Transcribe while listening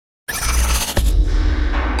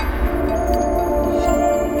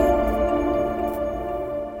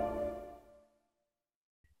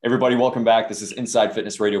Everybody, welcome back. This is Inside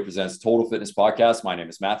Fitness Radio presents Total Fitness Podcast. My name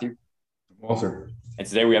is Matthew. Walter. And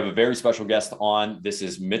today we have a very special guest on. This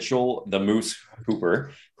is Mitchell the Moose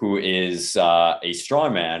Cooper, who is a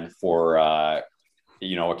strongman for, a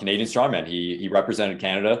Canadian strongman. He represented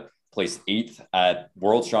Canada, placed 8th at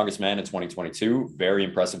World's Strongest Man in 2022. Very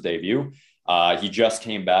impressive debut. He just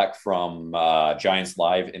came back from Giants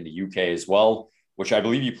Live in the UK as well, which I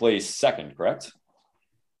believe you placed second, correct?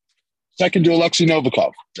 Second to Alexei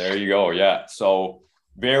Novikov. There you go. Yeah. So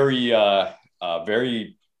very, I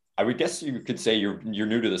would guess you could say you're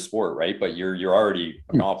new to the sport, right? But you're already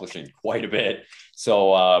accomplishing quite a bit.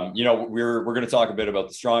 So, we're going to talk a bit about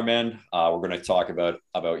the strongman. We're going to talk about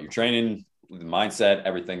your training, the mindset,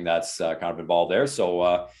 everything that's kind of involved there.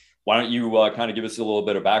 So, why don't you kind of give us a little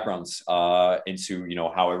bit of backgrounds into,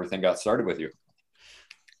 how everything got started with you?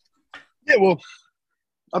 Yeah, well,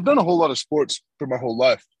 I've done a whole lot of sports for my whole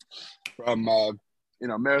life. From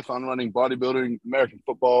marathon running, bodybuilding, American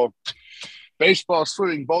football, baseball,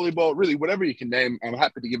 swimming, volleyball, really whatever you can name, I'm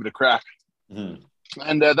happy to give it a crack. Mm-hmm.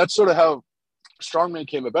 And that's sort of how Strongman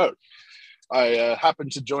came about. I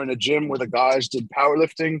happened to join a gym where the guys did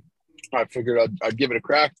powerlifting. I figured I'd give it a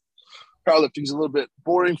crack. Powerlifting's a little bit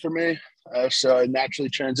boring for me, so I naturally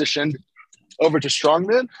transitioned over to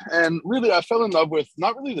Strongman. And really, I fell in love with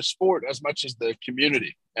not really the sport as much as the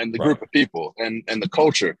community and the group of people and the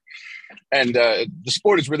culture. And the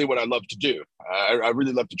sport is really what I love to do. I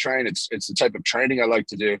really love to train. It's the type of training I like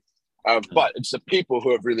to do. But it's the people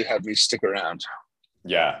who have really had me stick around.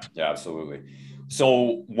 Yeah, absolutely.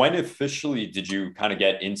 So when officially did you kind of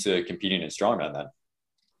get into competing in strongman then?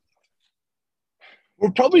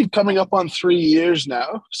 We're probably coming up on 3 years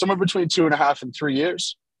now, somewhere between 2.5 and 3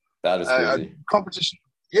 years. That is crazy. Competition.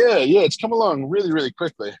 Yeah. It's come along really, really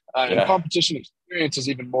quickly. And competition experience is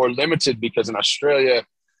even more limited because in Australia,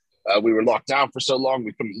 we were locked down for so long.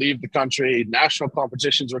 We couldn't leave the country. National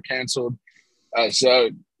competitions were canceled.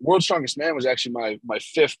 So World's Strongest Man was actually my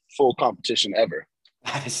 5th full competition ever.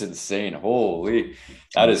 That is insane. Holy,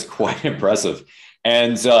 that is quite impressive.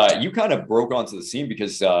 And you kind of broke onto the scene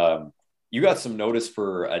because you got some notice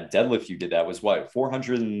for a deadlift you did that was what,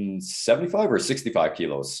 475 or 65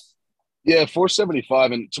 kilos? Yeah,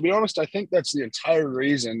 475. And to be honest, I think that's the entire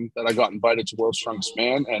reason that I got invited to World's Strongest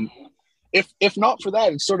Man. And if not for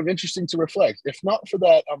that, it's sort of interesting to reflect. If not for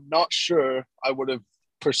that, I'm not sure I would have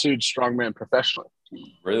pursued strongman professionally.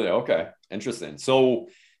 Really? Okay. Interesting. So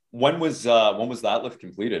when was that lift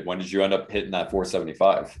completed? When did you end up hitting that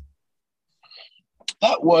 475?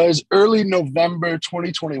 That was early November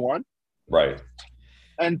 2021. Right.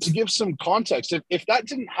 And to give some context, if that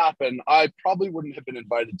didn't happen, I probably wouldn't have been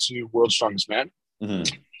invited to World's Strongest Man.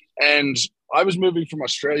 Mm-hmm. And I was moving from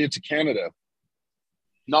Australia to Canada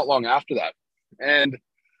not long after that. And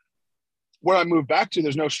where I moved back to,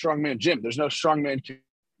 there's no strongman gym. There's no strongman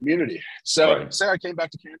community. So say I came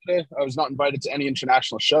back to Canada, I was not invited to any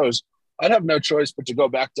international shows. I'd have no choice but to go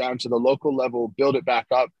back down to the local level, build it back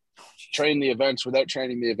up, train the events without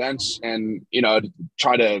training the events, and,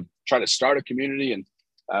 try to start a community. And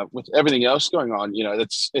with everything else going on,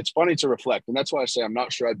 it's funny to reflect. And that's why I say I'm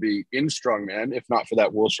not sure I'd be in strongman if not for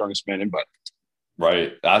that World's Strongest Man invite.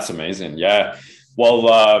 Right. That's amazing. Yeah. Well,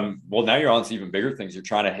 now you're on to even bigger things. You're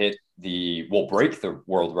trying to break the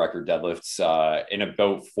world record deadlifts in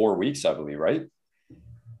about 4 weeks, I believe, right?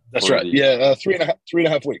 That's right. Yeah.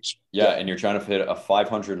 3.5 weeks. Yeah. And you're trying to hit a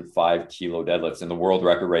 505 kilo deadlift. And the world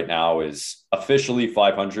record right now is officially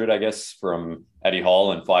 500, I guess, from Eddie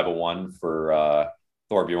Hall, and 501 for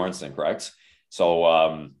Thor Bjornsson, correct?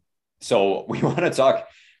 So we want to talk,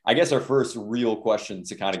 I guess our first real question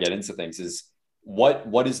to kind of get into things is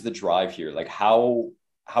what is the drive here? Like how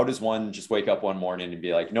does one just wake up one morning and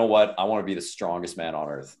be like, you know what? I want to be the strongest man on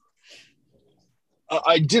earth.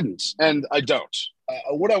 I didn't, and I don't.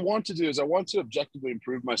 What I want to do is I want to objectively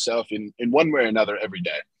improve myself in one way or another every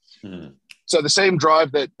day. Mm-hmm. So the same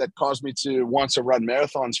drive that caused me to want to run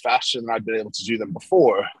marathons faster than I'd been able to do them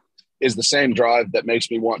before is the same drive that makes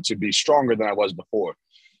me want to be stronger than I was before.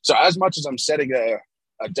 So as much as I'm setting a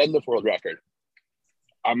deadlift world record,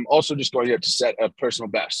 I'm also just going to set a personal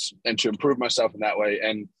best and to improve myself in that way,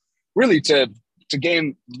 and really to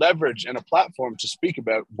gain leverage and a platform to speak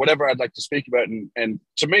about whatever I'd like to speak about. And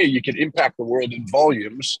to me, you can impact the world in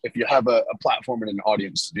volumes if you have a platform and an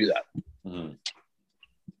audience to do that. Mm-hmm.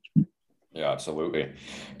 Yeah, absolutely.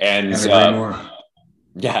 And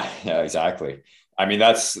yeah, exactly. I mean,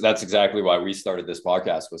 that's exactly why we started this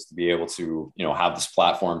podcast, was to be able to, have this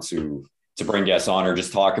platform to bring guests on or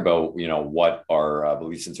just talk about, what our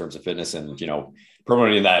beliefs in terms of fitness and,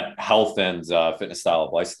 promoting that health and fitness style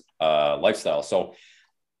of lifestyle. So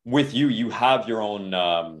with you, you have your own,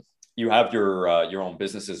 your own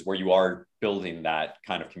businesses where you are building that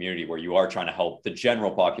kind of community where you are trying to help the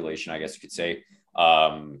general population, I guess you could say,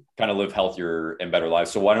 kind of live healthier and better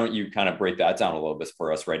lives. So why don't you kind of break that down a little bit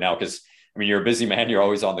for us right now? Because I mean, you're a busy man. You're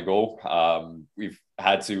always on the go. We've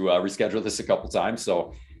had to reschedule this a couple of times.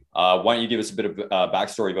 So why don't you give us a bit of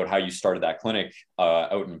backstory about how you started that clinic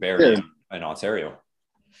out in Barrie in Ontario?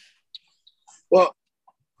 Well,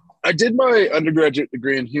 I did my undergraduate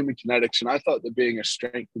degree in human kinetics, and I thought that being a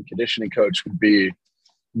strength and conditioning coach would be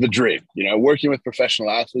the dream. You know, working with professional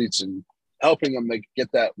athletes and helping them like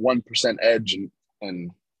get that 1% edge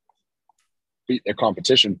and beat their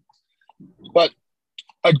competition. But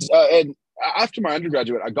and after my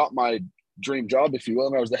undergraduate, I got my dream job, if you will,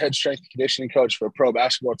 and I was the head strength and conditioning coach for a pro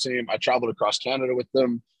basketball team. I traveled across Canada with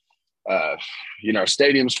them. You know,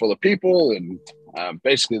 stadiums full of people, and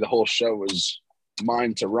basically the whole show was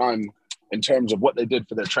mine to run in terms of what they did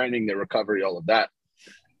for their training, their recovery, all of that.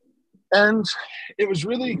 And it was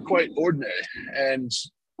really quite ordinary. And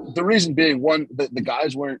the reason being, one, the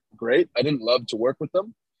guys weren't great. I didn't love to work with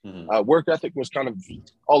them. Work ethic was kind of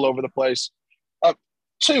all over the place.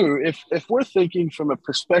 Two, if we're thinking from a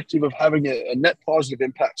perspective of having a net positive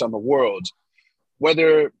impact on the world,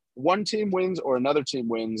 whether one team wins or another team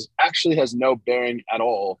wins actually has no bearing at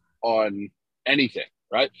all on anything,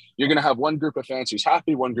 right? You're going to have one group of fans who's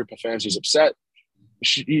happy, one group of fans who's upset.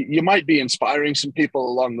 You might be inspiring some people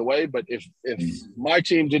along the way, but if my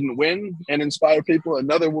team didn't win and inspire people,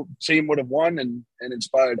 another team would have won and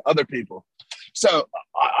inspired other people. So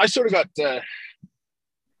I sort of got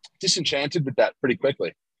disenchanted with that pretty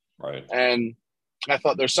quickly. Right. And I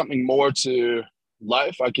thought there's something more to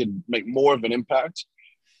life. I could make more of an impact.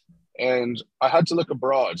 And I had to look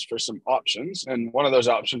abroad for some options. And one of those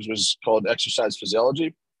options was called exercise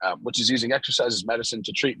physiology, which is using exercise as medicine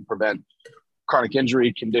to treat and prevent chronic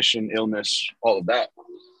injury, condition, illness, all of that.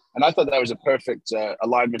 And I thought that was a perfect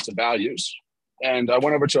alignment of values. And I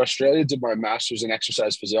went over to Australia, did my master's in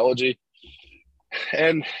exercise physiology.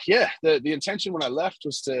 And yeah, the intention when I left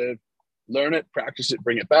was to learn it, practice it,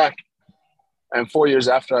 bring it back. And 4 years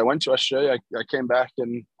after I went to Australia, I came back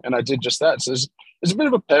and I did just that. So there's a bit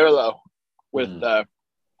of a parallel with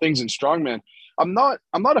things in Strongman. I'm not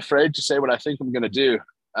afraid to say what I think I'm going to do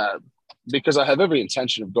because I have every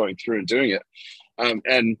intention of going through and doing it.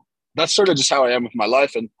 And that's sort of just how I am with my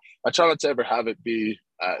life. And I try not to ever have it be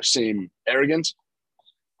seem arrogant.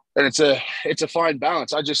 And it's a fine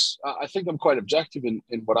balance. I think I'm quite objective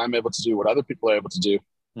in what I'm able to do, what other people are able to do.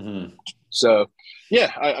 Mm-hmm. So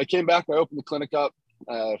yeah, I came back, I opened the clinic up.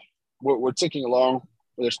 We're ticking along.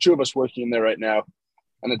 There's 2 of us working in there right now,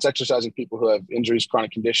 and it's exercising people who have injuries,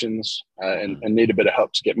 chronic conditions, and need a bit of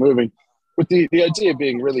help to get moving. With the idea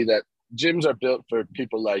being really that gyms are built for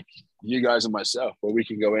people like you guys and myself, where we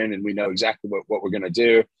can go in and we know exactly what we're going to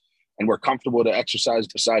do, and we're comfortable to exercise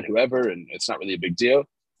beside whoever, and it's not really a big deal.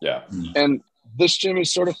 Yeah. And this gym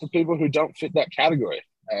is sort of for people who don't fit that category.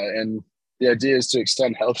 And the idea is to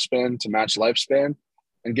extend health span to match lifespan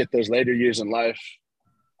and get those later years in life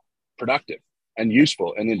productive and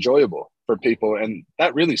useful and enjoyable for people. And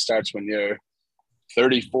that really starts when you're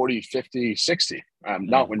 30, 40, 50, 60,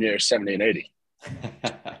 not when you're 70 and 80.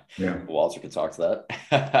 Yeah. Walter can talk to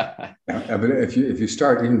that. Yeah, but if you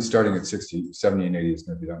start, even starting at 60, 70 and 80 is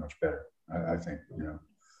going to be that much better, I think, you know.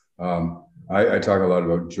 I talk a lot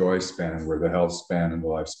about joy span, where the health span and the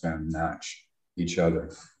lifespan match each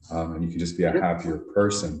other. And you can just be a happier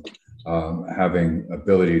person, having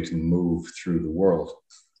ability to move through the world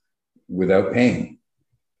without pain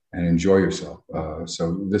and enjoy yourself.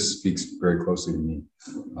 So this speaks very closely to me.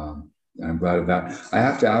 And I'm glad of that. I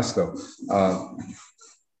have to ask though,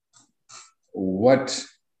 what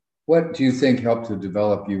do you think helped to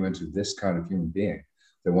develop you into this kind of human being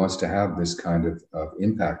that wants to have this kind of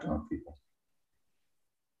impact on people?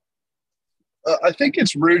 I think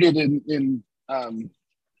it's rooted in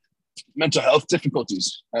mental health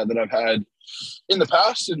difficulties that I've had in the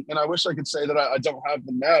past. And I wish I could say that I don't have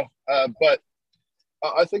them now. But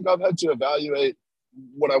I think I've had to evaluate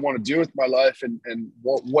what I want to do with my life and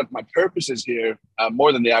what my purpose is here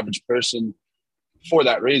more than the average person for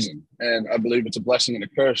that reason. And I believe it's a blessing and a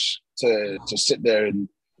curse to sit there and,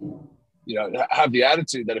 you know, have the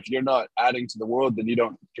attitude that if you're not adding to the world, then you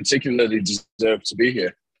don't particularly deserve to be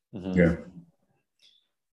here. Mm-hmm. Yeah.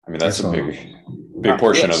 I mean, that's a big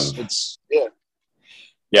portion of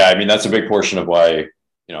Yeah, I mean, that's a big portion of why,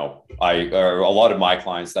 you know, a lot of my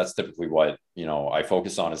clients, that's typically what, you know, I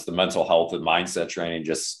focus on is the mental health and mindset training.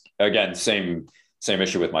 Just again, same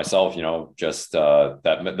issue with myself, you know, just the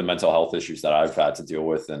mental health issues that I've had to deal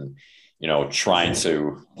with, and, you know, trying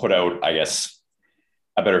to put out, I guess,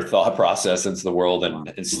 a better thought process into the world and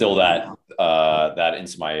instill that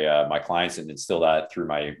into my clients and instill that through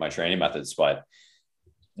my training methods. But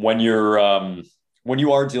when you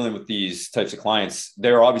are dealing with these types of clients,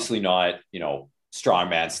 they're obviously not,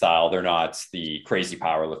 strongman style. They're not the crazy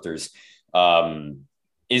power lifters.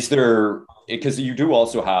 Is there, because you do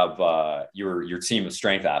also have your team of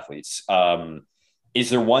strength athletes. Is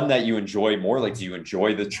there one that you enjoy more? Like, do you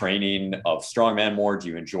enjoy the training of strongman more? Do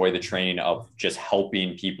you enjoy the training of just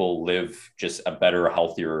helping people live just a better,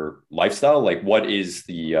 healthier lifestyle? Like, what is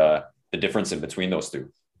the difference in between those two?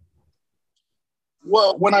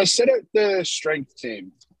 Well, when I set up the strength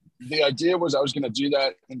team, the idea was I was going to do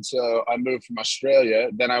that until I moved from Australia.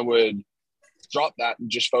 Then I would drop that and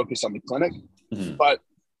just focus on the clinic. Mm-hmm. But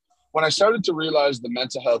when I started to realize the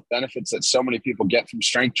mental health benefits that so many people get from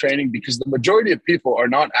strength training, because the majority of people are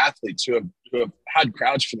not athletes who have had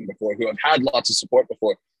crowds for them before, who have had lots of support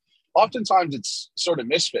before. Oftentimes it's sort of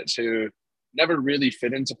misfits who never really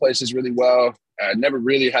fit into places really well, never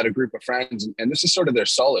really had a group of friends. And this is sort of their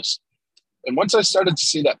solace. And once I started to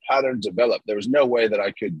see that pattern develop, there was no way that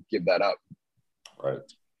I could give that up. Right.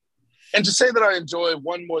 And to say that I enjoy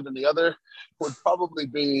one more than the other would probably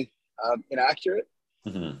be inaccurate.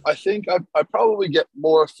 Mm-hmm. I think I probably get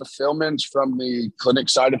more fulfillment from the clinic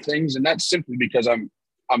side of things. And that's simply because I'm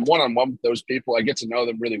one-on-one with those people. I get to know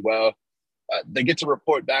them really well. They get to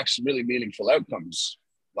report back some really meaningful outcomes.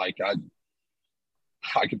 Like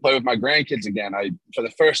I could play with my grandkids again. For the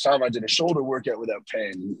first time, I did a shoulder workout without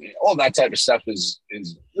pain. All that type of stuff is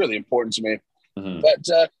really important to me. Mm-hmm.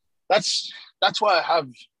 But that's why I have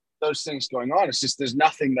those things going on. It's just there's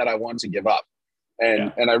nothing that I want to give up.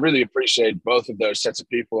 And I really appreciate both of those sets of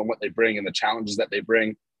people and what they bring and the challenges that they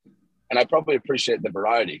bring. And I probably appreciate the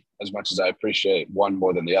variety as much as I appreciate one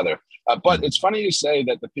more than the other. But it's funny you say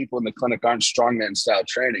that the people in the clinic aren't strongman style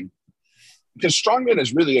training, because strongman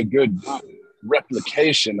is really a good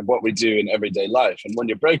replication of what we do in everyday life. And when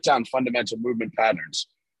you break down fundamental movement patterns,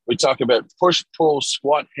 we talk about push, pull,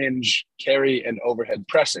 squat, hinge, carry, and overhead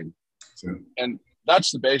pressing. Sure. And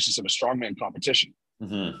that's the basis of a strongman competition.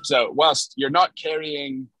 Mm-hmm. So whilst you're not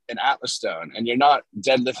carrying an Atlas stone and you're not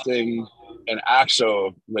deadlifting an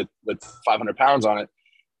axle with 500 pounds on it,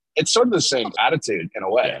 it's sort of the same attitude in a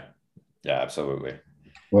way. Yeah, absolutely.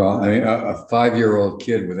 Well, I mean, a 5-year-old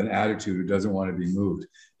kid with an attitude who doesn't want to be moved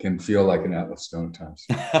can feel like an Atlas stone at times.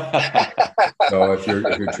 So if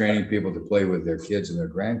you're training people to play with their kids and their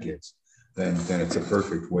grandkids, then it's a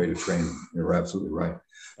perfect way to train them. You're absolutely right.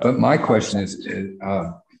 But my question is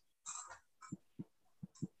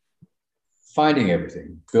finding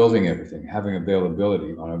everything, building everything, having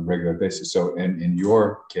availability on a regular basis. So in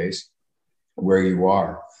your case, where you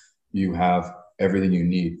are, you have everything you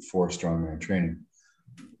need for strongman training.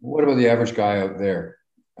 What about the average guy out there?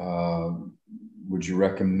 Would you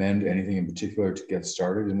recommend anything in particular to get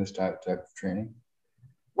started in this type of training?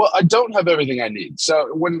 Well, I don't have everything I need.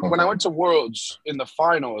 So when I went to Worlds in the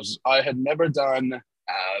finals, I had never done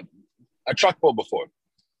a truck pull before.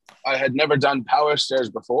 I had never done power stairs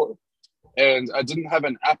before. And I didn't have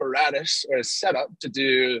an apparatus or a setup to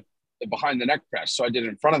do the behind the neck press. So I did it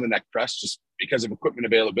in front of the neck press just because of equipment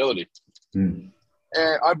availability. Mm.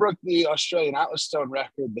 And I broke the Australian Atlas Stone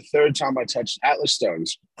record the third time I touched Atlas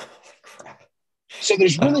Stones. So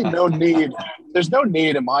there's really no need. There's no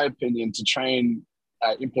need, in my opinion, to train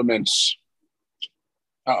implements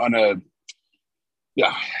on a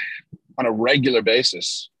regular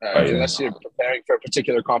basis, unless you're preparing for a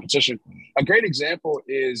particular competition. A great example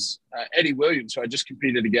is Eddie Williams, who I just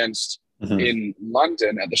competed against in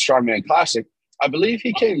London at the Strongman Classic. I believe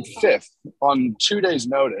he came 5th on 2 days'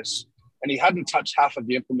 notice, and he hadn't touched half of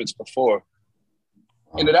the implements before.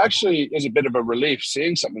 And it actually is a bit of a relief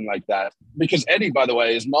seeing something like that, because Eddie, by the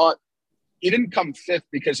way, he didn't come 5th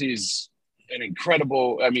because he's he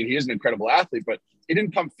is an incredible athlete, but he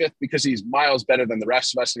didn't come 5th because he's miles better than the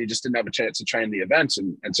rest of us and he just didn't have a chance to train the events.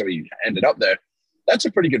 And so he ended up there. That's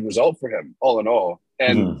a pretty good result for him, all in all.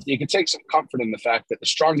 And you can take some comfort in the fact that the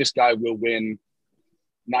strongest guy will win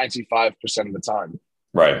 95% of the time.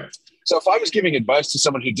 Right. So if I was giving advice to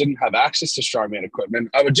someone who didn't have access to strongman equipment,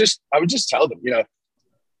 I would just tell them,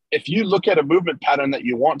 if you look at a movement pattern that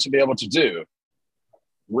you want to be able to do,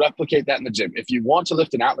 replicate that in the gym. If you want to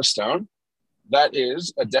lift an Atlas stone, that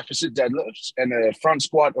is a deficit deadlift and a front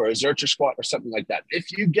squat or a Zercher squat or something like that.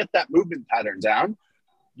 If you get that movement pattern down,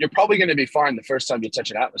 you're probably going to be fine the first time you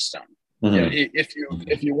touch an Atlas stone.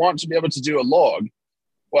 If you want to be able to do a log,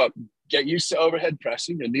 well, get used to overhead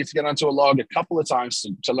pressing. You need to get onto a log a couple of times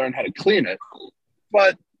to learn how to clean it.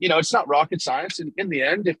 But, it's not rocket science. And in the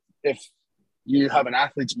end, if you have an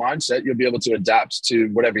athlete's mindset, you'll be able to adapt to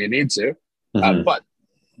whatever you need to. But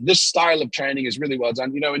this style of training is really well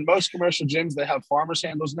done. You know, in most commercial gyms, they have farmer's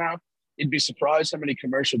handles now. You'd be surprised how many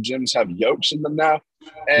commercial gyms have yokes in them now.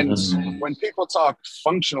 And when people talk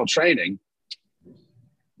functional training,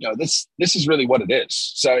 you know, this is really what it is.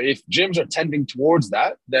 So if gyms are tending towards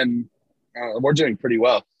that, then we're doing pretty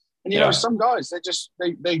well. And, you know, some guys,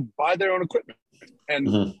 they buy their own equipment.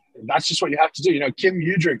 And that's just what you have to do. You know, Kim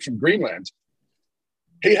Udrich from Greenland,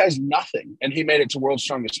 he has nothing, and he made it to World's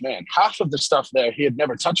Strongest Man. Half of the stuff there he had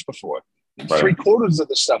never touched before. Right. 3/4 of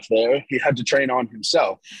the stuff there he had to train on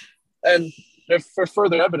himself. And for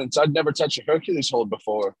further evidence, I'd never touched a Hercules hold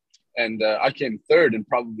before, and I came third in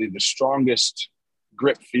probably the strongest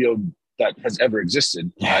grip field that has ever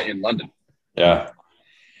existed in London. Yeah,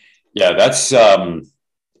 that's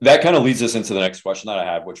that kind of leads us into the next question that I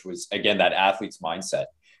had, which was, again, that athlete's mindset.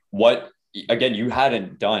 Again, you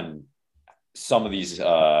hadn't done some of these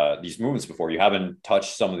movements before. You haven't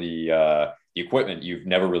touched some of the equipment. You've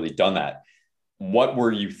never really done that. What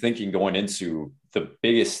were you thinking going into the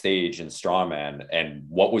biggest stage in Strongman? And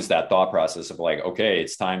what was that thought process of like, okay,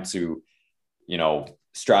 it's time to, you know,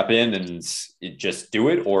 strap in and just do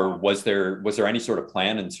it? Or was there any sort of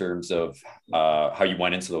plan in terms of how you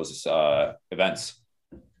went into those events?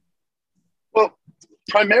 Well,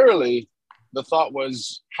 primarily the thought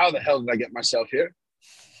was, how the hell did I get myself here?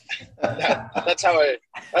 That's how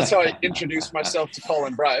I introduced myself to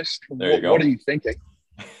Colin Bryce. What are you thinking?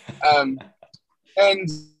 And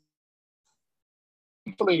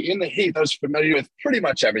thankfully, in the heat, I was familiar with pretty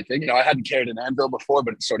much everything. You know, I hadn't carried an anvil before,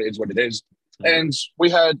 but it sort of is what it is. And we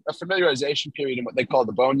had a familiarization period in what they call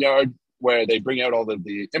the boneyard, where they bring out all of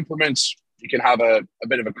the implements. You can have a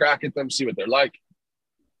bit of a crack at them, see what they're like.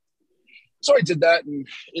 So I did that, and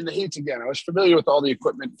in the heats again, I was familiar with all the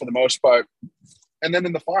equipment for the most part. And then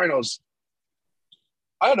in the finals,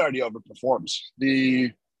 I had already overperformed.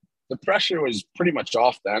 The pressure was pretty much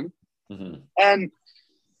off then. And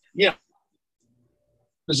yeah,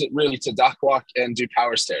 was it really to duck walk and do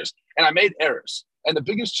power stairs? And I made errors. And the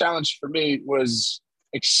biggest challenge for me was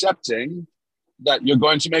accepting that you're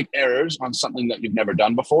going to make errors on something that you've never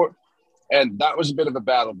done before. And that was a bit of a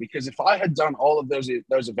battle, because if I had done all of those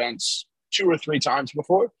events 2 or 3 times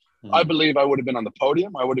before, I believe I would have been on the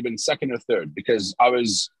podium. I would have been second or third, because I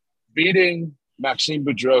was beating Maxime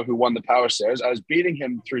Boudreau, who won the power stairs. I was beating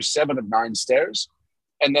him through 7 of 9 stairs.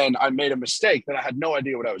 And then I made a mistake that I had no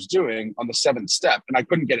idea what I was doing on the 7th step, and I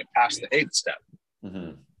couldn't get it past the 8th step.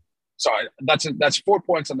 So that's 4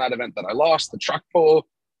 points on that event that I lost. The truck pull,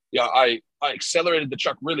 I accelerated the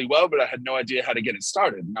truck really well, but I had no idea how to get it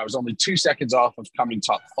started. And I was only 2 seconds off of coming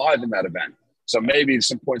top 5 in that event. So maybe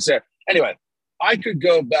some points there. Anyway, I could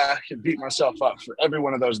go back and beat myself up for every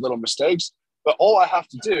one of those little mistakes, but all I have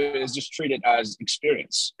to do is just treat it as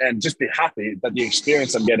experience and just be happy that the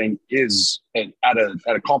experience I'm getting is at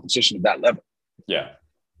a competition of that level. Yeah,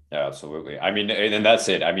 absolutely. I mean, and that's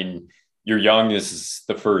it. I mean, you're young. This is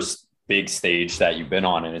the first big stage that you've been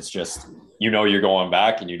on, and it's just, you know, you're going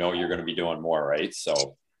back and you know you're going to be doing more, right?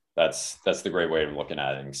 So that's the great way of looking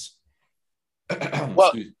at things.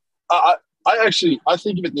 Well, I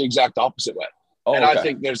think of it the exact opposite way. Oh, and okay.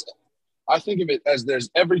 I think of it as there's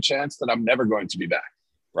every chance that I'm never going to be back.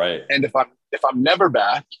 Right. And if I'm never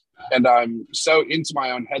back and I'm so into my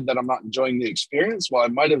own head that I'm not enjoying the experience, well, I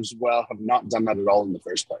might as well have not done that at all in the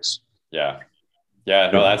first place. Yeah.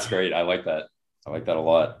 No, that's great. I like that. I like that a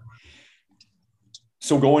lot.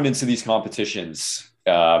 So going into these competitions,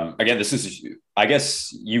 again, this is, I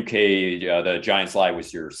guess, UK, the Giants Live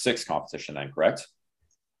was your 6th competition then, correct?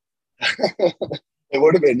 It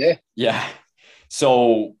would have been, yeah. Yeah.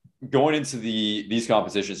 So going into these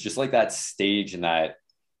competitions, just like that stage and that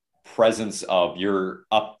presence of you're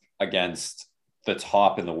up against the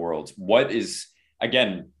top in the world, what is,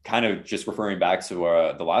 again, kind of just referring back to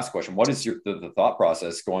the last question, what is the thought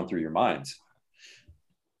process going through your mind?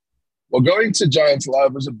 Well, going to Giants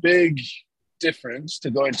Live was a big difference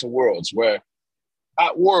to going to Worlds, where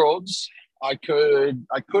at Worlds, I could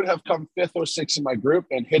have come 5th or 6th in my group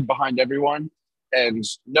and hid behind everyone, and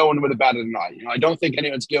no one would have batted an eye. You know, I don't think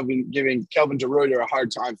anyone's giving Kelvin DeRuyter a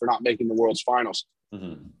hard time for not making the World's finals.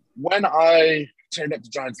 When I turned up to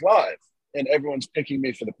Giants Live and everyone's picking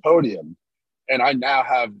me for the podium, and I now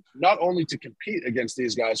have not only to compete against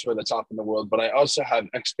these guys who are the top in the world, but I also have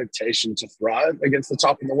expectation to thrive against the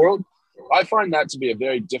top in the world, I find that to be a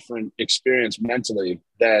very different experience mentally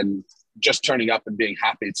than just turning up and being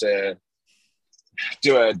happy to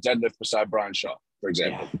do a deadlift beside Brian Shaw, for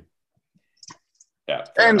example. Yeah.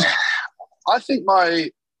 And I think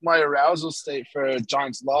my arousal state for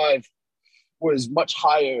Giants Live was much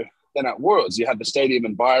higher than at Worlds. You had the stadium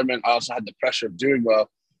environment. I also had the pressure of doing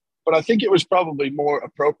well. but I think it was probably more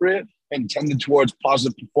appropriate and tended towards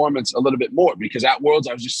positive performance a little bit more because at Worlds,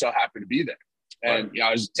 I was just so happy to be there. And, Right. you know,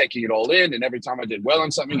 I was taking it all in. And every time I did well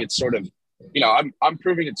on something, it's sort of, you know, I'm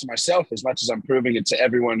proving it to myself as much as I'm proving it to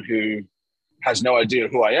everyone who has no idea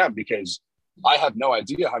who I am, because I have no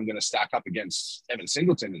idea how I'm going to stack up against Evan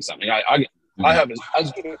Singleton in something. I have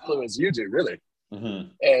as good a clue as you do, really. Mm-hmm.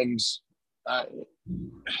 And uh,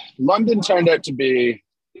 London turned out to be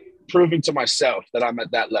proving to myself that I'm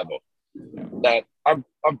at that level, that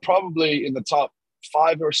I'm probably in the top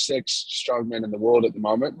 5 or 6 strongmen in the world at the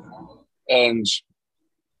moment. And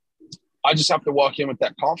I just have to walk in with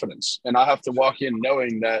that confidence. And I have to walk in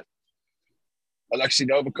knowing that Alexei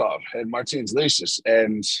Novikov and Martins Licis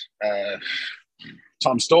and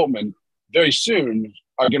Tom Stoltman very soon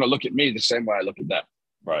are going to look at me the same way I look at them.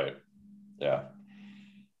 Right. Yeah.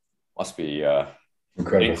 Must be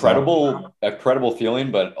incredible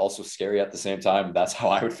feeling, but also scary at the same time. That's how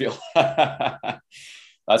I would feel.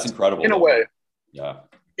 That's incredible. In a way. Yeah.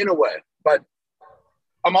 In a way. But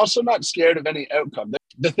I'm also not scared of any outcome.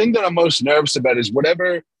 The thing that I'm most nervous about is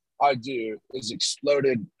whatever I do is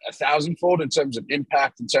exploded 1,000-fold in terms of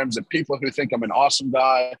impact, in terms of people who think I'm an awesome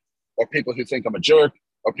guy, or people who think I'm a jerk,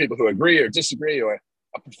 or people who agree or disagree, or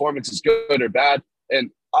a performance is good or bad.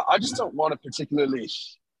 And I just don't want to particularly,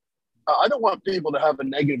 I don't want people to have a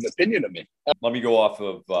negative opinion of me. Let me go off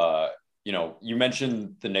of, you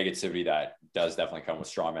mentioned the negativity that does definitely come with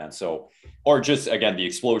strongman. So, or just, again, the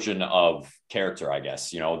explosion of character, I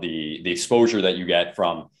guess, the exposure that you get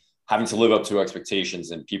from having to live up to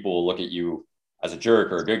expectations, and people will look at you as a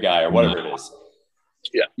jerk or a good guy or whatever it is.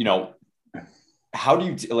 Yeah. How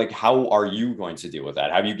are you going to deal with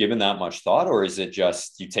that? Have you given that much thought, or is it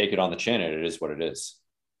just you take it on the chin and it is what it is?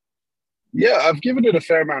 Yeah, I've given it a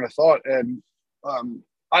fair amount of thought, and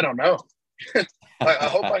I don't know. I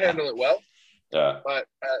hope I handle it well. Yeah. But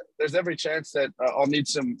there's every chance that I'll need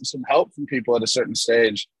some help from people at a certain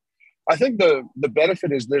stage. I think the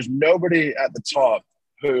benefit is there's nobody at the top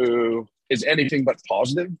who is anything but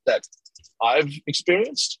positive that I've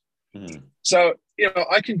experienced. Mm-hmm. So,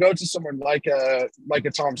 I can go to someone like a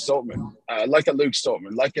Tom Stoltman, like a Luke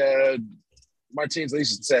Stoltman, like a Martins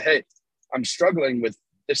Licis, and say, hey, I'm struggling with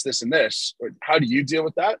this, and this. How do you deal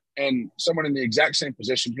with that? And someone in the exact same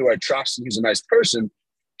position who I trust and who's a nice person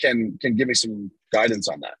can give me some guidance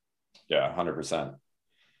on that. Yeah, 100%.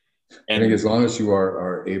 I think as long as you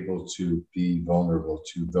are able to be vulnerable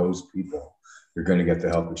to those people, you're going to get the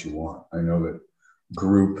help that you want. I know that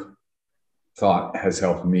group thought has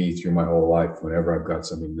helped me through my whole life. Whenever I've got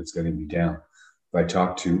something that's getting me down, if I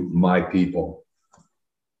talk to my people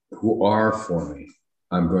who are for me,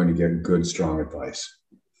 I'm going to get good, strong advice,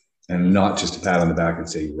 and not just a pat on the back and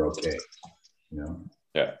say you're okay.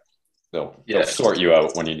 Yeah. They'll sort you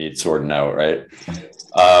out when you need sorting out, right?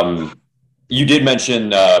 You did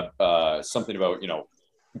mention something about,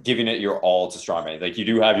 giving it your all to strongman. Like, you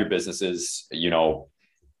do have your businesses,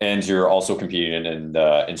 and you're also competing in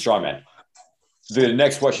strongman. The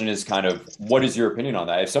next question is kind of, what is your opinion on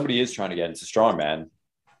that? If somebody is trying to get into strongman,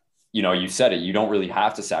 you said it, you don't really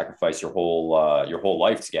have to sacrifice your whole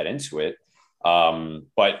life to get into it.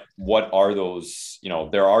 But what are those,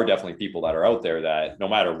 there are definitely people that are out there that no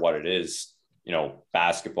matter what it is,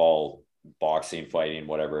 basketball, boxing, fighting,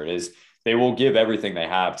 whatever it is, they will give everything they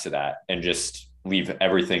have to that and just leave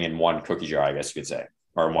everything in one cookie jar, I guess you could say,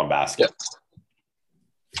 or in one basket.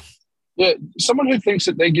 Yeah. Someone who thinks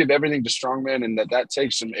that they give everything to strongman and that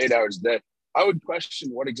takes them 8 hours a day, I would question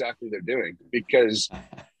what exactly they're doing, because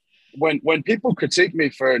when people critique me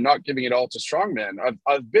for not giving it all to strongman,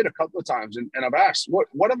 I've been a couple of times and I've asked,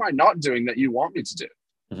 what am I not doing that you want me to do?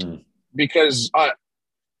 Mm-hmm. Because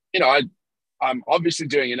I'm obviously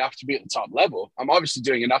doing enough to be at the top level. I'm obviously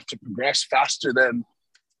doing enough to progress faster than,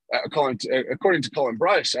 according to Colin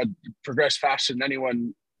Bryce, I'd progress faster than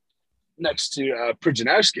anyone next to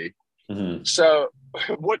Prudjanowski. Mm-hmm. So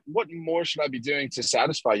what more should I be doing to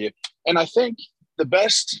satisfy you? And I think the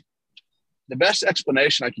best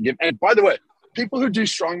explanation I can give, and by the way, people who do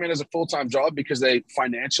strongman as a full-time job because they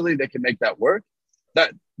financially can make that work,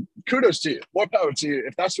 that kudos to you, more power to you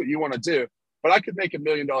if that's what you want to do. But I could make $1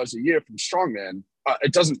 million a year from strongman.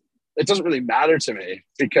 It doesn't really matter to me,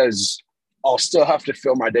 because I'll still have to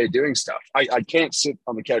fill my day doing stuff. I can't sit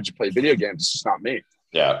on the couch and play video games. It's just not me.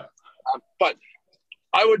 Yeah. But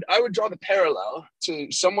I would draw the parallel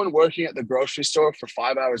to someone working at the grocery store for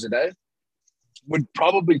 5 hours a day would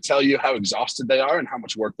probably tell you how exhausted they are and how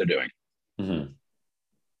much work they're doing. Mm-hmm.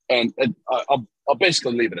 And I'll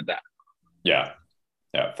basically leave it at that. Yeah.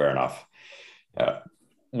 Yeah. Fair enough. Yeah.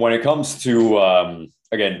 When it comes to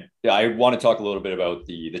again, I want to talk a little bit about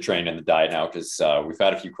the training and the diet now, because we've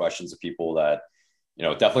had a few questions of people that,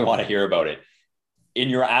 definitely want to hear about it. In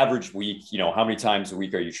your average week, how many times a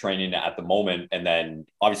week are you training at the moment? And then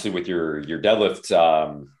obviously with your deadlift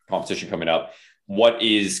competition coming up, what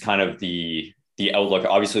is kind of the outlook?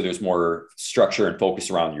 Obviously there's more structure and focus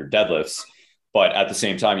around your deadlifts, but at the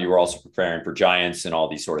same time, you were also preparing for giants and all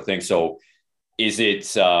these sort of things. So is it,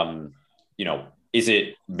 is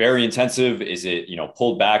it very intensive? Is it,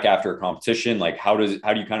 pulled back after a competition? Like how do you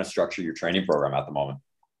kind of structure your training program at the moment?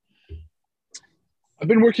 I've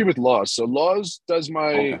been working with Laws. So Laws does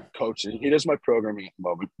my coaching. He does my programming at the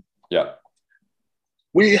moment. Yeah.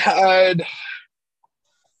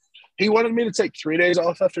 He wanted me to take 3 days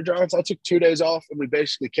off after Giants. I took 2 days off, and we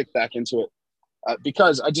basically kicked back into it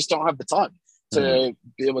because I just don't have the time to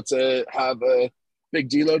be able to have a big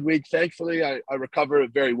deload week. Thankfully, I recover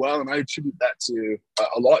very well, and I attribute that to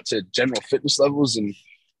a lot to general fitness levels and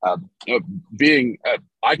being,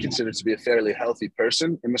 I consider to be a fairly healthy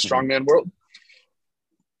person in the strongman world.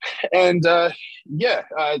 And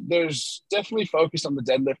there's definitely focus on the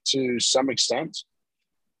deadlift to some extent,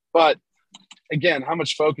 but again, how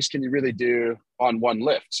much focus can you really do on one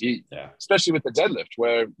lift? Especially with the deadlift,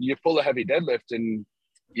 where you pull a heavy deadlift and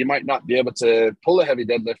you might not be able to pull a heavy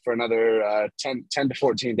deadlift for another 10 to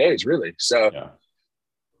 14 days, really. So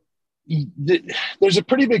there's a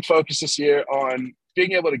pretty big focus this year on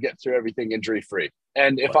being able to get through everything injury-free.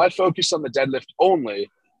 And if I focus on the deadlift only,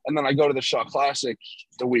 and then I go to the Shaw Classic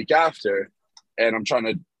the week after, and I'm trying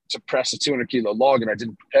to press a 200-kilo log, and I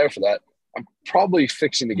didn't prepare for that, I'm probably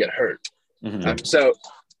fixing to get hurt. So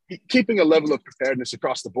keeping a level of preparedness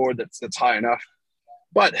across the board that's high enough.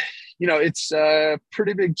 But, it's a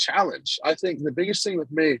pretty big challenge. I think the biggest thing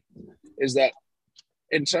with me is that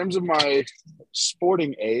in terms of my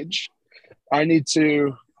sporting age, I need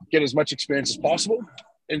to get as much experience as possible.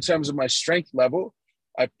 In terms of my strength level,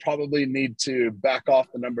 I probably need to back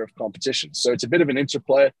off the number of competitions. So it's a bit of an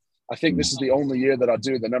interplay. I think this is the only year that I'll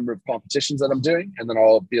do the number of competitions that I'm doing, and then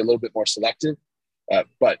I'll be a little bit more selective.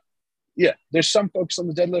 But yeah, there's some focus on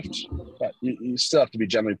the deadlift, but you still have to be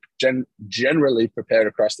generally prepared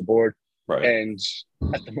across the board. Right. And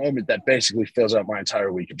at the moment, that basically fills out my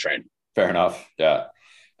entire week of training. Fair enough. Yeah.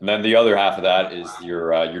 And then the other half of that is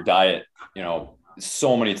your diet.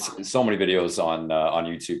 So many videos on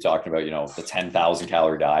YouTube talking about, the 10,000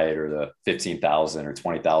 calorie diet or the 15,000 or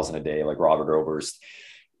 20,000 a day, like Robert Oberst.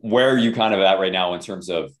 Where are you kind of at right now in terms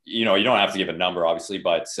of, you don't have to give a number obviously,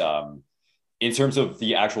 but in terms of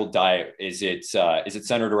the actual diet, is it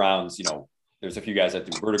centered around, there's a few guys that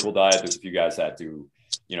do vertical diet. There's a few guys that do,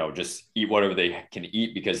 just eat whatever they can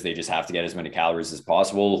eat because they just have to get as many calories as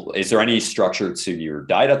possible. Is there any structure to your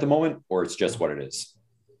diet at the moment, or it's just what it is?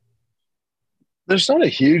 There's not a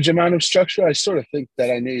huge amount of structure. I sort of think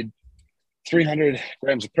that I need 300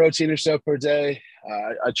 grams of protein or so per day.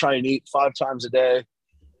 I try and eat 5 times a day.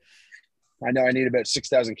 I know I need about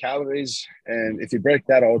 6,000 calories. And if you break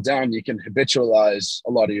that all down, you can habitualize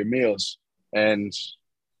a lot of your meals. And,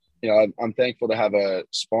 I'm thankful to have a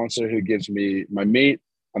sponsor who gives me my meat.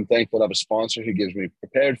 I'm thankful to have a sponsor who gives me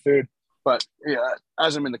prepared food. But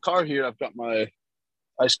as I'm in the car here, I've got my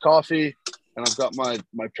iced coffee and I've got my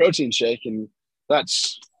protein shake, and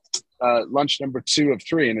that's lunch number 2 of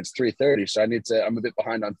 3, and it's 3:30. So I'm a bit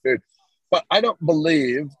behind on food. But I don't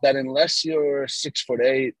believe that unless you're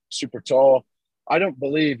 6'8", super tall, I don't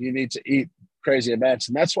believe you need to eat crazy amounts.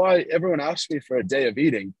 And that's why everyone asks me for a day of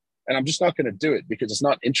eating, and I'm just not going to do it because it's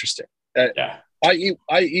not interesting. I eat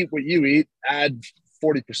what you eat, add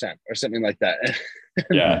 40% or something like that.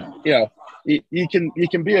 You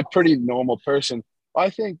can be a pretty normal person. I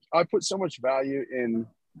think I put so much value in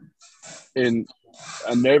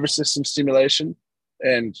a nervous system stimulation,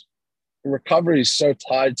 and recovery is so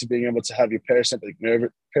tied to being able to have your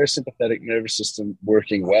parasympathetic nervous system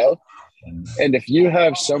working well. And if you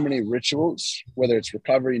have so many rituals, whether it's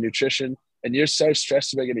recovery, nutrition, and you're so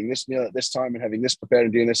stressed about getting this meal at this time and having this prepared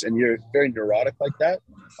and doing this, and you're very neurotic like that,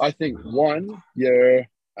 I think your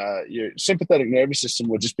sympathetic nervous system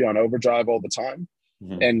will just be on overdrive all the time.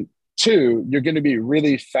 And 2, you're going to be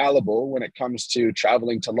really fallible when it comes to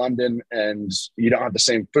traveling to London, and you don't have the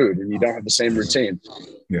same food and you don't have the same routine.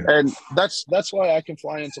 And that's why I can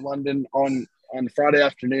fly into London on Friday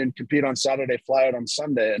afternoon, compete on Saturday, fly out on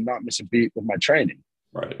Sunday, and not miss a beat with my training.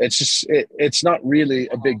 Right. It's just it's not really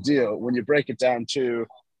a big deal when you break it down to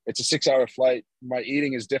it's a 6-hour flight. My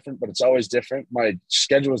eating is different, but it's always different. My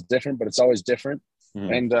schedule is different, but it's always different.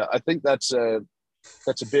 And I think that's a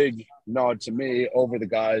big nod to me over the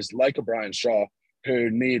guys like a Brian Shaw who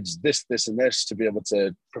needs this, and this to be able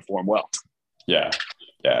to perform well. Yeah.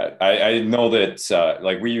 Yeah, I know that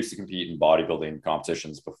like we used to compete in bodybuilding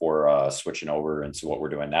competitions before switching over into what we're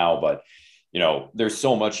doing now. But, there's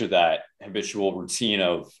so much of that habitual routine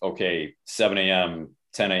of, okay, 7 a.m.,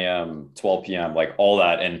 10 a.m., 12 p.m., like all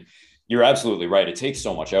that. And you're absolutely right. It takes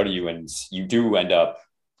so much out of you. And you do end up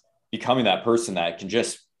becoming that person that can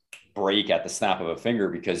just break at the snap of a finger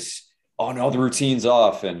because, oh no, the routine's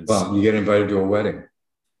off. And Well, you get invited to a wedding.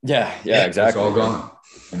 yeah, It's exactly. all gone,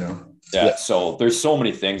 you know? Yeah. So there's so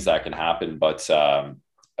many things that can happen, but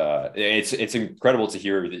it's incredible to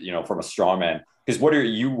hear that, from a strongman, because what are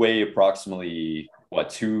you weigh approximately, what,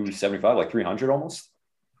 275, like 300 almost?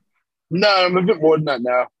 No, I'm a bit more than that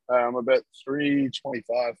now. I'm about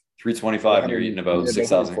 325. 325, and you're eating about About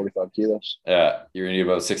 6,000. 145 kilos. Yeah. You're eating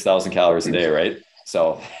about 6,000 calories a day, right?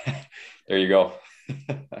 So there you go.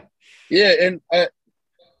 Yeah. And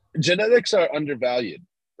genetics are undervalued,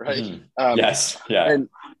 right? Mm-hmm. Yes. Yeah. And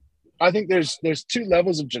I think there's two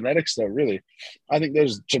levels of genetics though, really. I think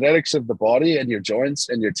there's genetics of the body and your joints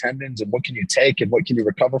and your tendons and what can you take and what can you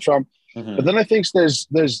recover from. Mm-hmm. But then I think there's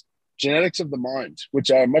genetics of the mind, which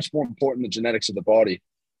are much more important than genetics of the body.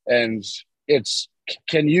 And it's,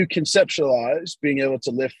 can you conceptualize being able to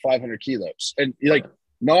lift 500 kilos? And like,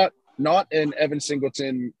 not in Evan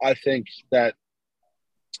Singleton, I think that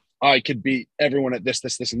I could beat everyone at this,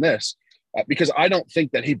 and this, because I don't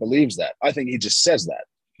think that he believes that. I think he just says that.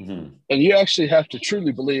 Mm-hmm. And you actually have to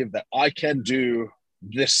truly believe that I can do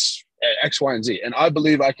this X, Y, and Z. And I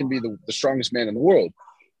believe I can be the strongest man in the world.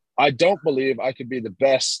 I don't believe I could be the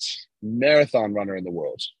best marathon runner in the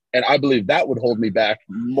world. And I believe that would hold me back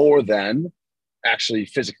more than actually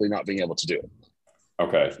physically not being able to do it.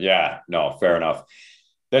 Okay. Yeah. No, fair enough.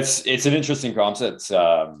 It's an interesting concept.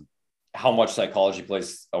 How much psychology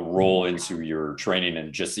plays a role into your training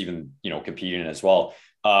and just even, competing as well.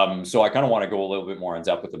 So I kind of want to go a little bit more in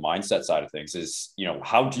depth with the mindset side of things is,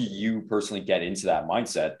 how do you personally get into that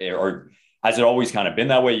mindset, or has it always kind of been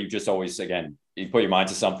that way? You just always, again, you put your mind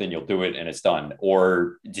to something, you'll do it and it's done.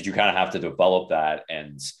 Or did you kind of have to develop that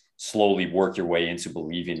and slowly work your way into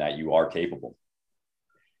believing that you are capable?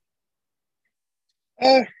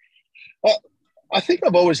 Well, I think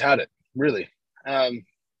I've always had it, really. I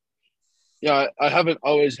haven't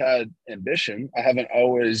always had ambition. I haven't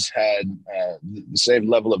always had the same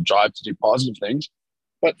level of drive to do positive things.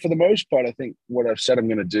 But for the most part, I think what I've said I'm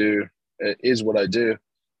going to do is what I do.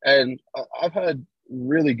 And I've had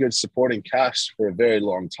really good supporting cast for a very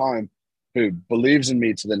long time who believes in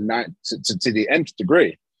me to the nth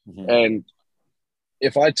degree. Mm-hmm. And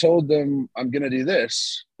if I told them I'm going to do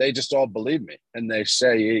this, they just all believe me. And they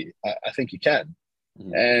say, I think you can.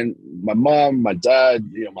 Mm-hmm. And my mom, my dad,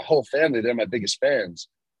 my whole family, they're my biggest fans.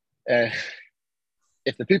 And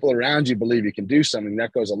if the people around you believe you can do something,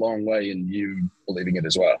 that goes a long way in you believing it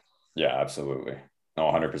as well. Yeah, absolutely. No,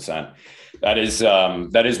 100%. That is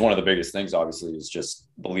one of the biggest things, obviously, is just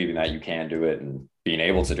believing that you can do it and being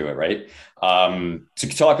able to do it, right? To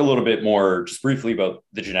talk a little bit more, just briefly, about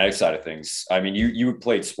the genetic side of things. I mean, you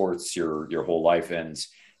played sports your whole life, and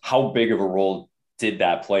how big of a role did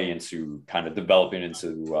that play into kind of developing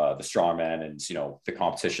into the strongman and, the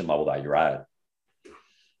competition level that you're at?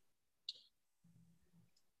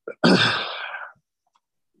 I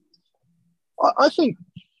think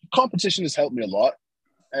competition has helped me a lot.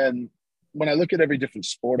 And when I look at every different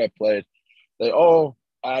sport I played, they all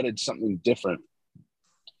added something different.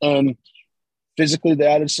 And physically, they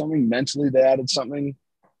added something. Mentally, they added something.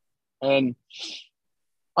 And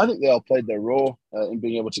I think they all played their role in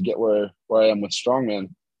being able to get where I am with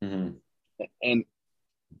strongman. Mm-hmm. And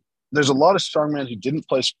there's a lot of strongmen who didn't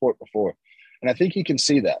play sport before. And I think you can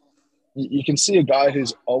see that. You can see a guy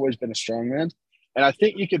who's always been a strongman. And I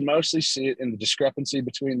think you can mostly see it in the discrepancy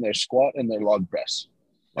between their squat and their log press.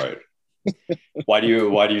 Right. Why do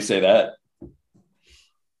you say that?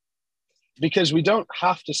 Because we don't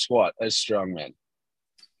have to squat as strongmen.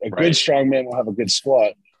 A Right. good strongman will have a good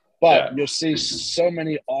squat. But you'll see so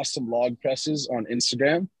many awesome log presses on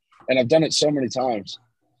Instagram. And I've done it so many times.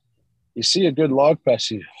 You see a good log press,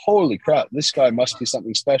 holy crap, this guy must be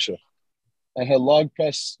something special. And he'll log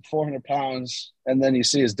press 400 pounds. And then you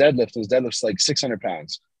see his deadlift's like 600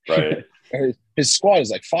 pounds. Right. His squat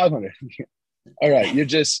is like 500. All right.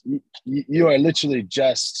 You are literally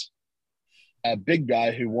just a big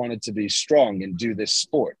guy who wanted to be strong and do this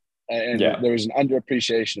sport. And there was an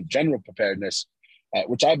underappreciation of general preparedness,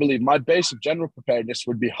 which I believe my base of general preparedness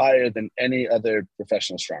would be higher than any other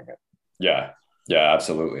professional strongman. Yeah. Yeah,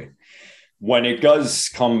 absolutely. When it does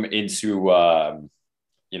come into,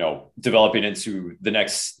 developing into the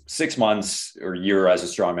next 6 months or year as a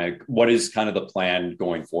strongman, what is kind of the plan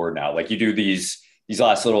going forward now? Like, you do these these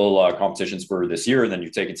last little competitions for this year, and then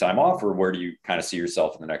you've taken time off, or where do you kind of see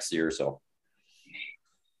yourself in the next year or so?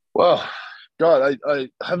 Well, God, I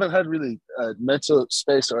haven't had really mental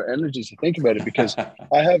space or energy to think about it because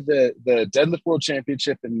I have the Deadlift World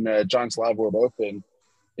Championship and Giants Live World Open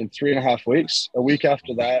in 3.5 weeks. A week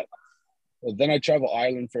after that, then I travel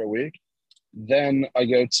Ireland for a week. Then I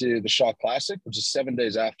go to the Shaw Classic, which is 7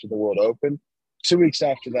 days after the World Open. 2 weeks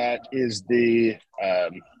after that is the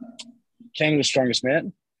Canada's Strongest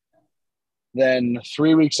Man. Then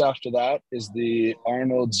 3 weeks after that is the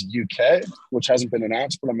Arnold's UK, which hasn't been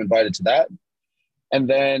announced, but I'm invited to that. And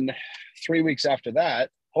then 3 weeks after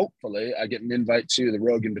that, hopefully, I get an invite to the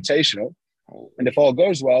Rogue Invitational. And if all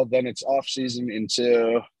goes well, then it's off season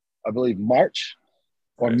into, I believe, March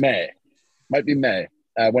or May. Might be May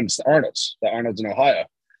when it's the Arnold's in Ohio.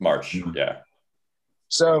 March, yeah.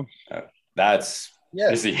 So that's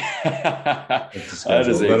busy. That is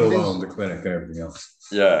let alone the clinic and everything else.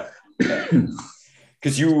 Yeah.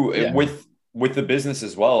 Because with the business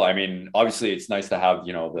as well, I mean, obviously it's nice to have,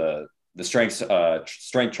 you know, the strength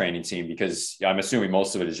training team, because I'm assuming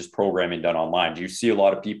most of it is just programming done online. Do you see a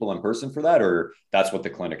lot of people in person for that, or that's what the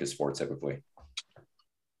clinic is for typically?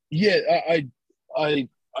 Yeah,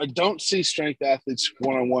 I don't see strength athletes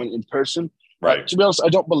one-on-one in person. Right. To be honest, I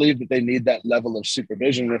don't believe that they need that level of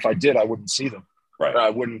supervision. And if I did, I wouldn't see them. Right. I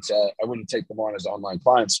wouldn't take them on as online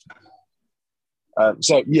clients.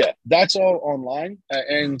 So yeah, that's all online.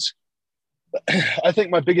 And I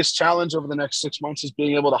think my biggest challenge over the next 6 months is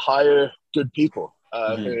being able to hire good people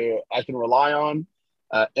who I can rely on,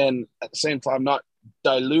 and at the same time not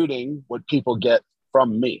diluting what people get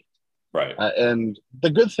from me. Right. And the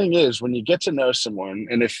good thing is when you get to know someone,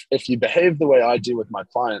 and if you behave the way I do with my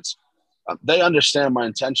clients, they understand my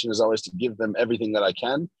intention is always to give them everything that I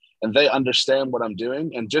can, and they understand what I'm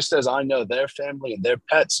doing. And just as I know their family and their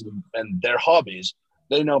pets and their hobbies,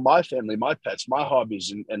 they know my family, my pets, my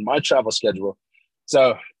hobbies, and my travel schedule.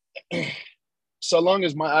 So long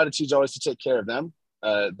as my attitude is always to take care of them,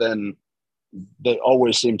 then they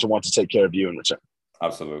always seem to want to take care of you in return.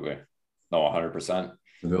 Absolutely. No, 100%.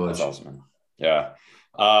 That's awesome, man. Yeah.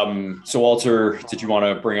 So Walter, did you want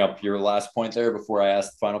to bring up your last point there before I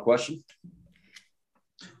ask the final question?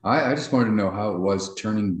 I just wanted to know how it was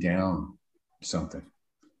turning down something.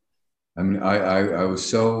 I mean, I was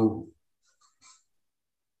so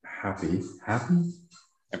happy,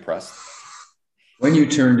 impressed when you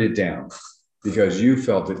turned it down because you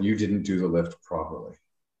felt that you didn't do the lift properly.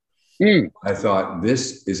 I thought,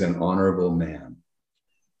 this is an honorable man.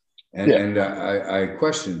 And I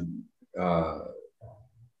questioned,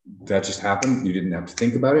 that just happened? You didn't have to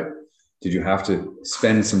think about it? Did you have to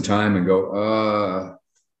spend some time and go,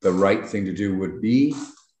 the right thing to do would be?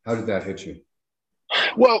 How did that hit you?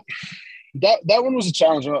 Well, that one was a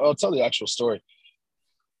challenge. I'll tell the actual story.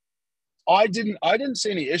 I didn't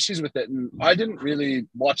see any issues with it, and I didn't really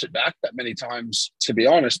watch it back that many times, to be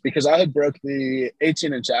honest, because I had broke the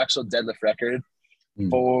 18-inch axle deadlift record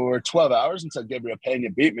for 12 hours until Gabriel Pena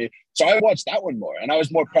beat me. So I watched that one more, and I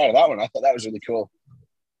was more proud of that one. I thought that was really cool.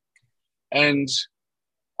 And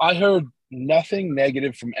I heard nothing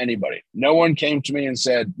negative from anybody. No one came to me and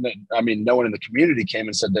said, no one in the community came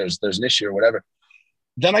and said there's an issue or whatever.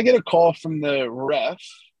 Then I get a call from the ref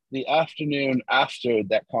the afternoon after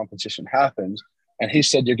that competition happened, and he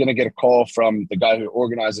said, you're going to get a call from the guy who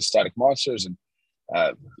organized the Static Monsters, and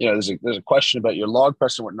there's a question about your log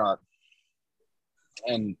press and whatnot.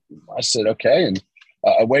 And I said, okay. And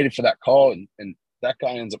I waited for that call, and that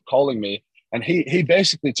guy ends up calling me, and he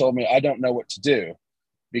basically told me I don't know what to do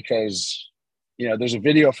because there's a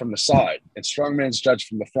video from the side, and Strongman's judged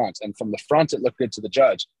from the front, and from the front it looked good to the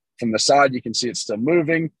judge. From the side you can see it's still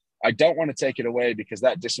moving. I don't want to take it away because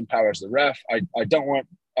that disempowers the ref. I don't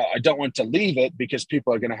want to leave it because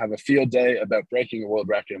people are going to have a field day about breaking a world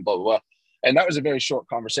record and blah, blah, blah. And that was a very short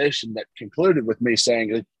conversation that concluded with me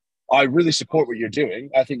saying, I really support what you're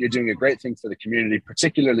doing. I think you're doing a great thing for the community,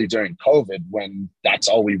 particularly during COVID when that's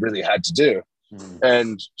all we really had to do.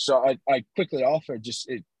 And so I quickly offered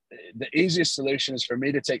the easiest solution is for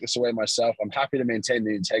me to take this away myself. I'm happy to maintain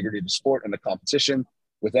the integrity of the sport and the competition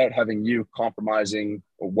without having you compromising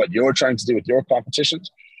what you're trying to do with your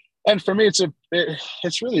competitions. And for me,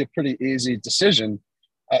 it's really a pretty easy decision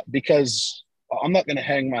because I'm not going to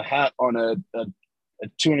hang my hat on a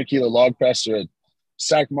 200 kilo log press or a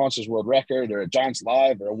Static Monsters world record or a Giants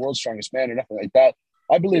Live or a World's Strongest Man or nothing like that.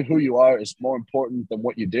 I believe who you are is more important than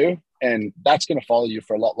what you do. And that's going to follow you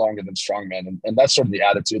for a lot longer than Strongman. And that's sort of the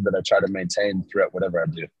attitude that I try to maintain throughout whatever I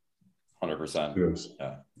do. 100%.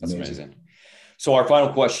 Yeah, that's amazing. So our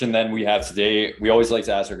final question then we have today, we always like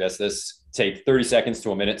to ask our guests this. take 30 seconds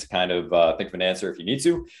to a minute to kind of think of an answer if you need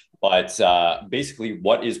to. But basically,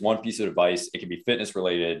 what is one piece of advice? It can be fitness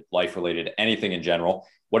related, life related, anything in general.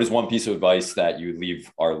 What is one piece of advice that you leave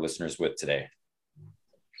our listeners with today?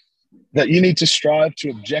 That you need to strive to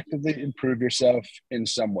objectively improve yourself in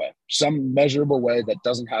some way, some measurable way that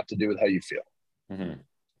doesn't have to do with how you feel. Mm-hmm.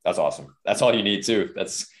 That's awesome. That's all you need too.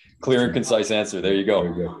 That's clear and concise answer. There you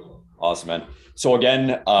go. Awesome, man. So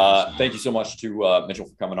again, thank you so much to Mitchell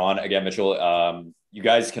for coming on. Again, Mitchell, you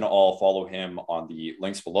guys can all follow him on the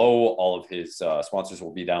links below. All of his sponsors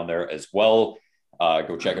will be down there as well.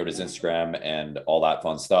 Go check out his Instagram and all that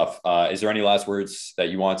fun stuff. Is there any last words that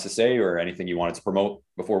you want to say or anything you wanted to promote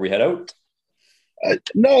before we head out?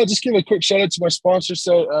 No, I'll just give a quick shout out to my sponsor.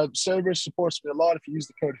 So Cerberus supports me a lot. If you use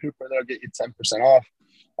the code Hooper, they'll get you 10% off.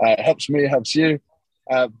 It helps me, it helps you.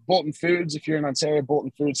 Bolton Foods, if you're in Ontario,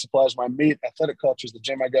 Bolton Foods supplies my meat. Athletic Culture is the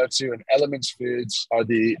gym I go to, and Elements Foods are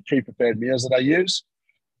the pre-prepared meals that I use.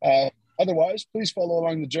 Otherwise, please follow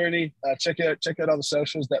along the journey. Check out all the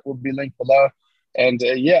socials that will be linked below. And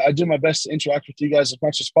I do my best to interact with you guys as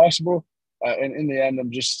much as possible. And in the end,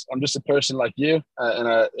 I'm just a person like you.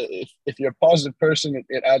 And if you're a positive person,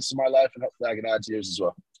 it adds to my life, and hopefully I can add to yours as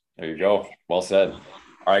well. There you go. Well said.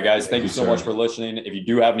 All right, guys. Thank you so much for listening. If you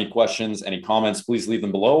do have any questions, any comments, please leave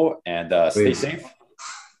them below, and stay safe.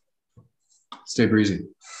 Stay breezy.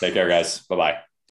 Take care, guys. Bye-bye.